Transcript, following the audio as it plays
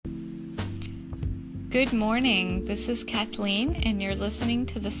Good morning. This is Kathleen, and you're listening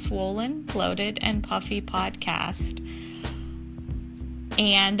to the Swollen, Bloated, and Puffy podcast.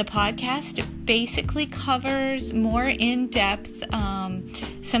 And the podcast basically covers more in depth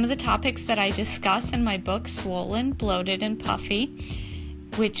some of the topics that I discuss in my book, Swollen, Bloated, and Puffy,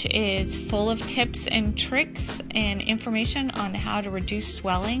 which is full of tips and tricks and information on how to reduce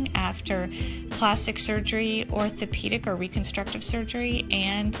swelling after plastic surgery, orthopedic or reconstructive surgery,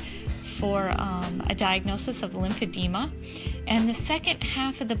 and for a diagnosis of lymphedema. And the second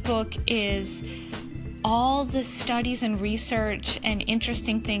half of the book is all the studies and research and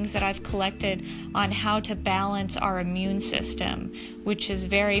interesting things that I've collected on how to balance our immune system, which is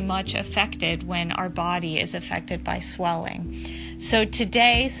very much affected when our body is affected by swelling. So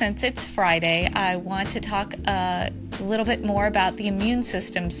today, since it's Friday, I want to talk a little bit more about the immune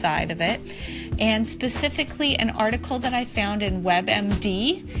system side of it, and specifically an article that I found in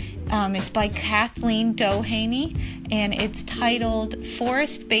WebMD. It's by Kathleen Doheny, and it's titled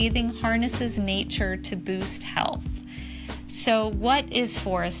Forest Bathing Harnesses Nature to Boost Health. So what is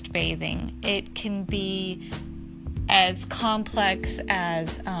forest bathing? It can be as complex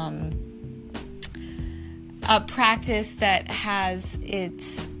as a practice that has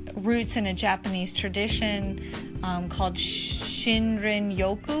its roots in a Japanese tradition called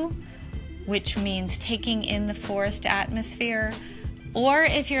Shinrin-yoku, which means taking in the forest atmosphere. Or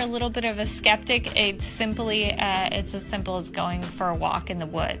if you're a little bit of a skeptic, it's as simple as going for a walk in the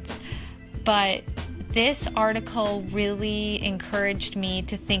woods. But this article really encouraged me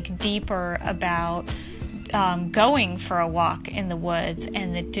to think deeper about going for a walk in the woods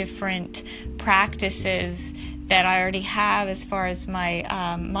and the different practices that I already have as far as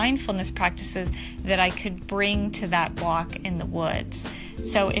my mindfulness practices that I could bring to that walk in the woods.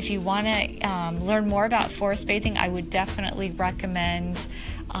 So if you want to learn more about forest bathing, I would definitely recommend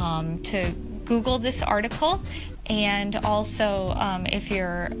to Google this article. And also, if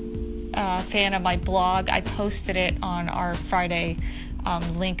you're a fan of my blog, I posted it on our Friday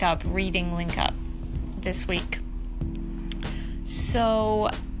reading link up this week. So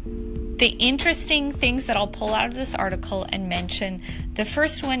the interesting things that I'll pull out of this article and mention, the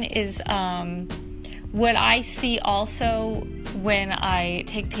first one is what I see also when I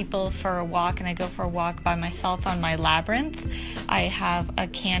take people for a walk, and I go for a walk by myself on my labyrinth. I have a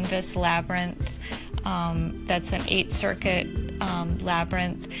canvas labyrinth that's an 8-circuit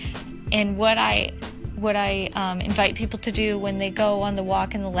labyrinth. And what I invite people to do when they go on the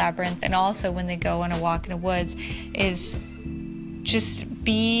walk in the labyrinth, and also when they go on a walk in the woods, is just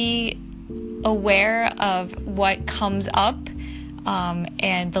be aware of what comes up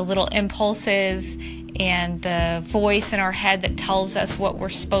and the little impulses and the voice in our head that tells us what we're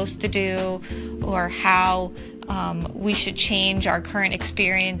supposed to do or how we should change our current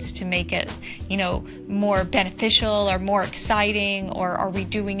experience to make it, more beneficial or more exciting, or are we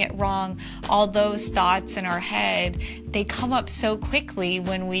doing it wrong? All those thoughts in our head, they come up so quickly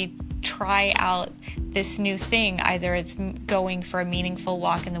when we try out this new thing. Either it's going for a meaningful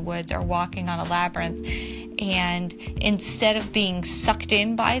walk in the woods or walking on a labyrinth. And instead of being sucked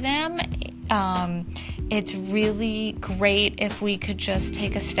in by them, it's really great if we could just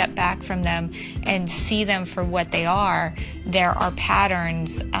take a step back from them and see them for what they are. There are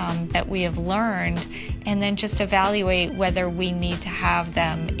patterns that we have learned, and then just evaluate whether we need to have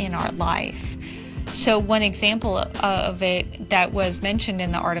them in our life. So one example of it that was mentioned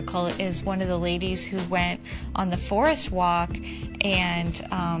in the article is one of the ladies who went on the forest walk, and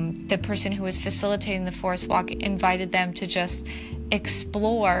the person who was facilitating the forest walk invited them to just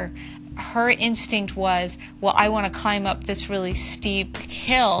explore. Her instinct was, well, I want to climb up this really steep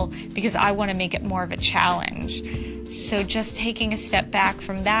hill because I want to make it more of a challenge. So just taking a step back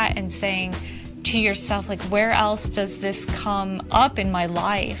from that and saying to yourself, like, where else does this come up in my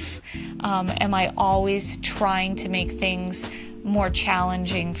life? Am I always trying to make things more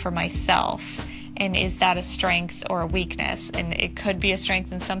challenging for myself? And is that a strength or a weakness? And it could be a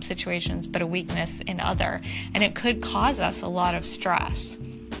strength in some situations, but a weakness in other. And it could cause us a lot of stress.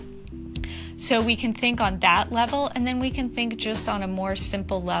 So we can think on that level, and then we can think just on a more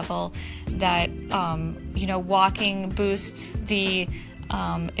simple level that, walking boosts the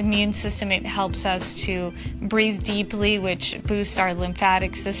immune system. It helps us to breathe deeply, which boosts our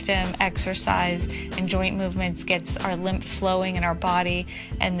lymphatic system. Exercise and joint movements gets our lymph flowing in our body,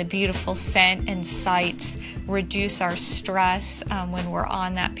 and the beautiful scent and sights reduce our stress when we're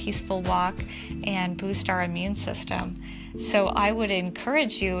on that peaceful walk and boost our immune system. So I would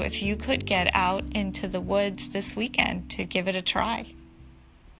encourage you, if you could get out into the woods this weekend, to give it a try.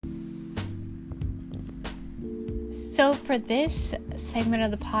 So for this segment of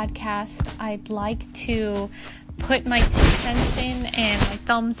the podcast, I'd like to put my 2 cents in and my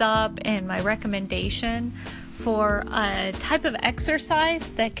thumbs up and my recommendation for a type of exercise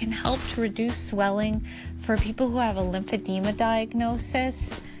that can help to reduce swelling for people who have a lymphedema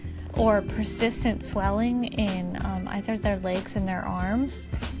diagnosis or persistent swelling in either their legs and their arms.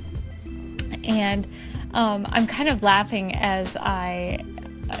 And I'm kind of laughing as I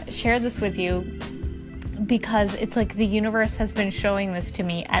share this with you because it's like the universe has been showing this to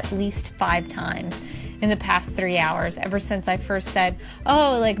me at least 5 times in the past 3 hours, ever since I first said,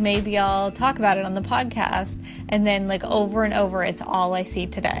 oh, like maybe I'll talk about it on the podcast. And then like over and over, it's all I see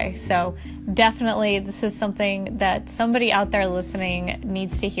today. So definitely this is something that somebody out there listening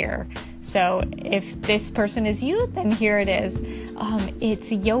needs to hear. So if this person is you, then here it is.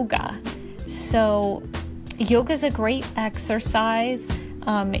 It's yoga. So yoga is a great exercise.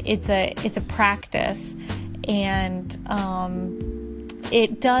 It's a practice, and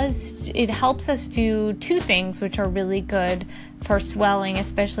it helps us do 2 things which are really good for swelling,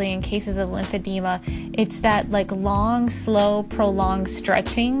 especially in cases of lymphedema. It's that like long, slow, prolonged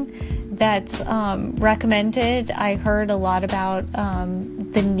stretching that's recommended. I heard a lot about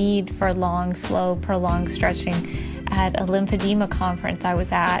the need for long, slow, prolonged stretching at a lymphedema conference I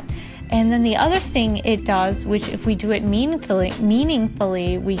was at. And then the other thing it does, which if we do it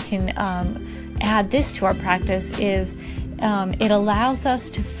meaningfully, we can add this to our practice, is it allows us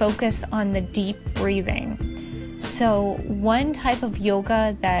to focus on the deep breathing. So one type of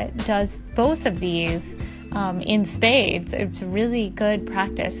yoga that does both of these in spades, it's a really good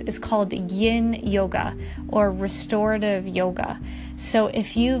practice, is called yin yoga or restorative yoga. So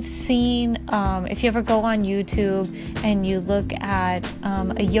if you've seen, if you ever go on YouTube and you look at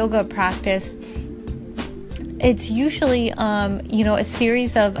a yoga practice, it's usually, a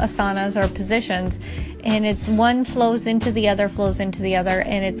series of asanas or positions, and it's one flows into the other,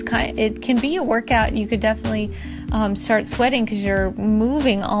 and it can be a workout. You could definitely start sweating because you're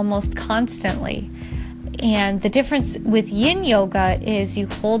moving almost constantly. And the difference with yin yoga is you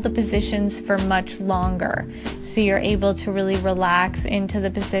hold the positions for much longer. So you're able to really relax into the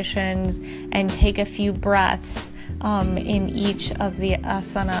positions and take a few breaths in each of the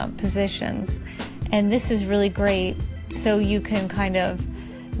asana positions. And this is really great so you can kind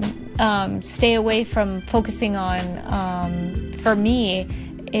of stay away from focusing on, for me,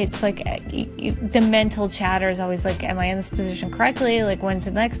 it's like the mental chatter is always like, am I in this position correctly? Like, when's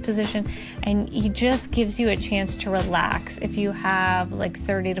the next position? And he just gives you a chance to relax if you have like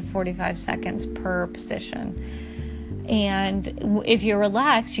 30 to 45 seconds per position. And if you're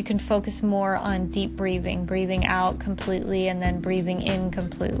relaxed, you can focus more on deep breathing out completely and then breathing in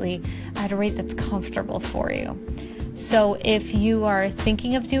completely at a rate that's comfortable for you. So if you are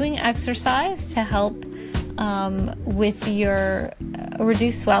thinking of doing exercise to help with your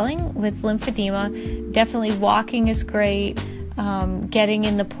reduced swelling with lymphedema, definitely walking is great. Getting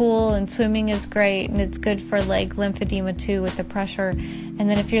in the pool and swimming is great, and it's good for leg lymphedema too with the pressure. And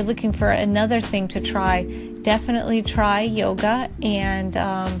then if you're looking for another thing to try, definitely try yoga and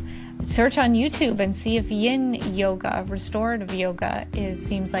search on YouTube and see if yin yoga, restorative yoga,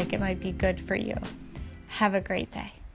 seems like it might be good for you. Have a great day.